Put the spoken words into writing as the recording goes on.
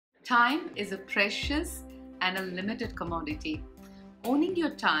Time is a precious and a limited commodity. Owning your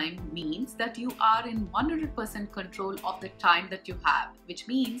time means that you are in 100% control of the time that you have, which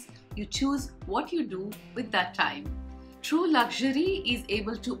means you choose what you do with that time. True luxury is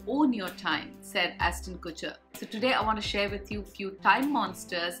able to own your time, said Ashton Kutcher. So today I want to share with you a few time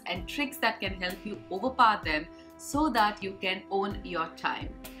monsters and tricks that can help you overpower them so that you can own your time.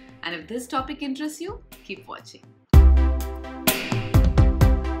 And if this topic interests you, keep watching.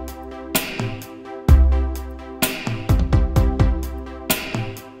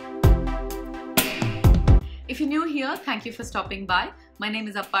 If you're new here, thank you for stopping by. My name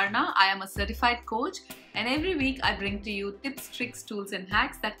is Aparna. I am a certified coach, and every week I bring to you tips, tricks, tools and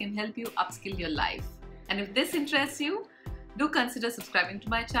hacks that can help you upskill your life. And if this interests you, do consider subscribing to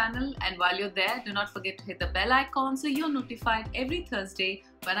my channel, and while you're there, do not forget to hit the bell icon so you're notified every Thursday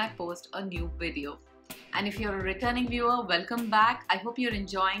when I post a new video. And if you're a returning viewer, welcome back. I hope you're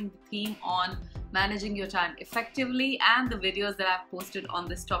enjoying the theme on managing your time effectively and the videos that I've posted on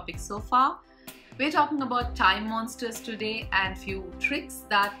this topic so far. We're talking about time monsters today and few tricks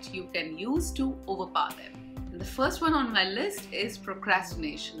that you can use to overpower them. And the first one on my list is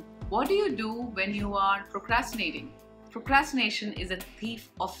procrastination. What do you do when you are procrastinating? Procrastination is a thief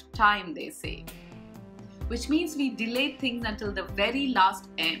of time, they say, which means we delay things until the very last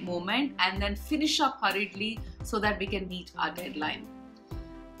moment and then finish up hurriedly so that we can meet our deadline.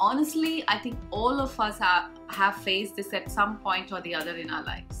 Honestly, I think all of us have faced this at some point or the other in our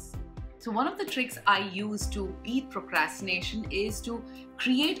lives. So one of the tricks I use to beat procrastination is to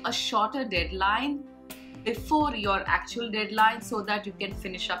create a shorter deadline before your actual deadline so that you can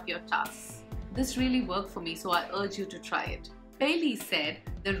finish up your tasks. This really worked for me, so I urge you to try it. Paley said,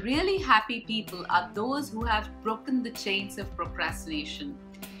 the really happy people are those who have broken the chains of procrastination,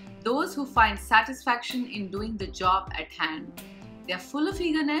 those who find satisfaction in doing the job at hand. They are full of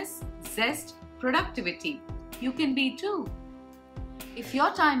eagerness, zest, productivity. You can be too. If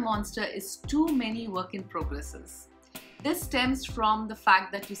your time monster is too many work in progresses, this stems from the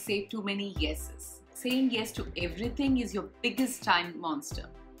fact that you say too many yeses. Saying yes to everything is your biggest time monster,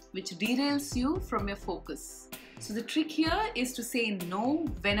 which derails you from your focus. So the trick here is to say no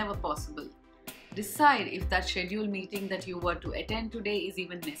whenever possible. Decide if that scheduled meeting that you were to attend today is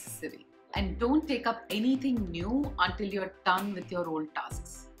even necessary. And don't take up anything new until you're done with your old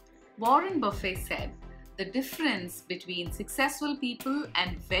tasks. Warren Buffett said, the difference between successful people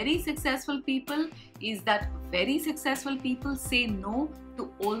and very successful people is that very successful people say no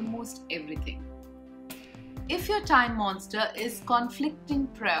to almost everything. If your time monster is conflicting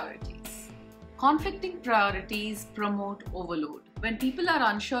priorities promote overload. When people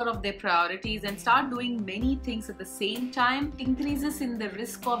are unsure of their priorities and start doing many things at the same time, it increases in the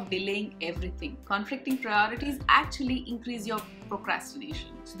risk of delaying everything. Conflicting priorities actually increase your procrastination.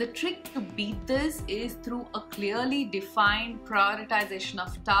 So the trick to beat this is through a clearly defined prioritization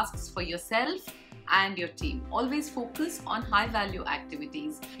of tasks for yourself and your team. Always focus on high value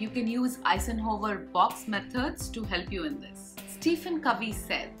activities. You can use Eisenhower box methods to help you in this. Stephen Covey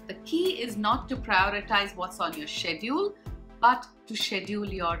said, the key is not to prioritize what's on your schedule, but to schedule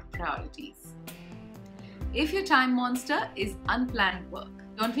your priorities. If your time monster is unplanned work,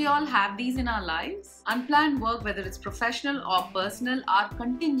 don't we all have these in our lives? Unplanned work, whether it's professional or personal, are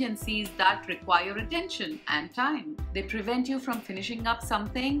contingencies that require attention and time. They prevent you from finishing up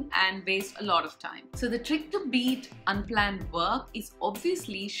something and waste a lot of time. So the trick to beat unplanned work is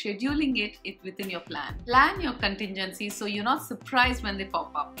obviously scheduling it within your plan. Plan your contingencies so you're not surprised when they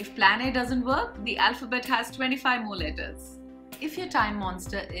pop up. If plan A doesn't work, the alphabet has 25 more letters. If your time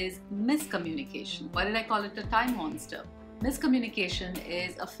monster is miscommunication, why did I call it a time monster? Miscommunication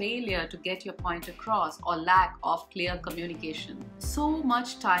is a failure to get your point across or lack of clear communication. So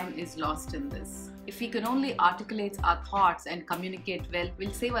much time is lost in this. If we can only articulate our thoughts and communicate well,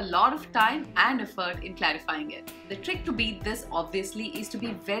 we'll save a lot of time and effort in clarifying it. The trick to beat this obviously is to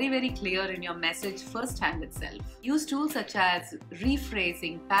be very clear in your message firsthand itself. Use tools such as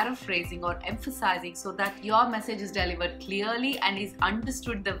rephrasing, paraphrasing or emphasizing so that your message is delivered clearly and is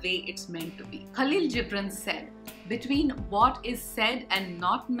understood the way it's meant to be. Khalil Gibran said, between what is said and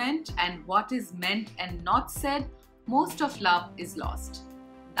not meant and what is meant and not said, most of love is lost.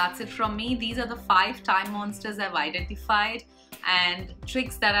 That's it from me. These are the 5 time monsters I've identified, and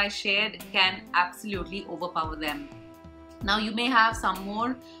tricks that I shared can absolutely overpower them. Now you may have some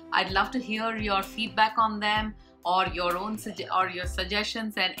more. I'd love to hear your feedback on them or your own your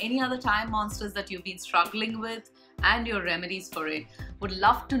suggestions and any other time monsters that you've been struggling with and your remedies for it. Would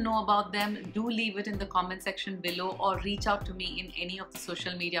love to know about them. Do leave it in the comment section below or reach out to me in any of the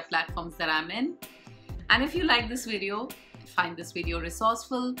social media platforms that I'm in. And if you like this video, find this video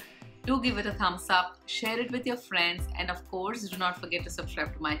resourceful, do give it a thumbs up, share it with your friends, and of course do not forget to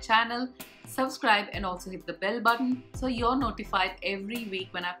subscribe to my channel. Subscribe and also hit the bell button so you're notified every week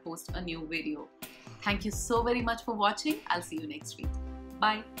when I post a new video. Thank you so very much for watching. I'll see you next week.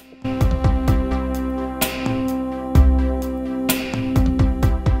 Bye.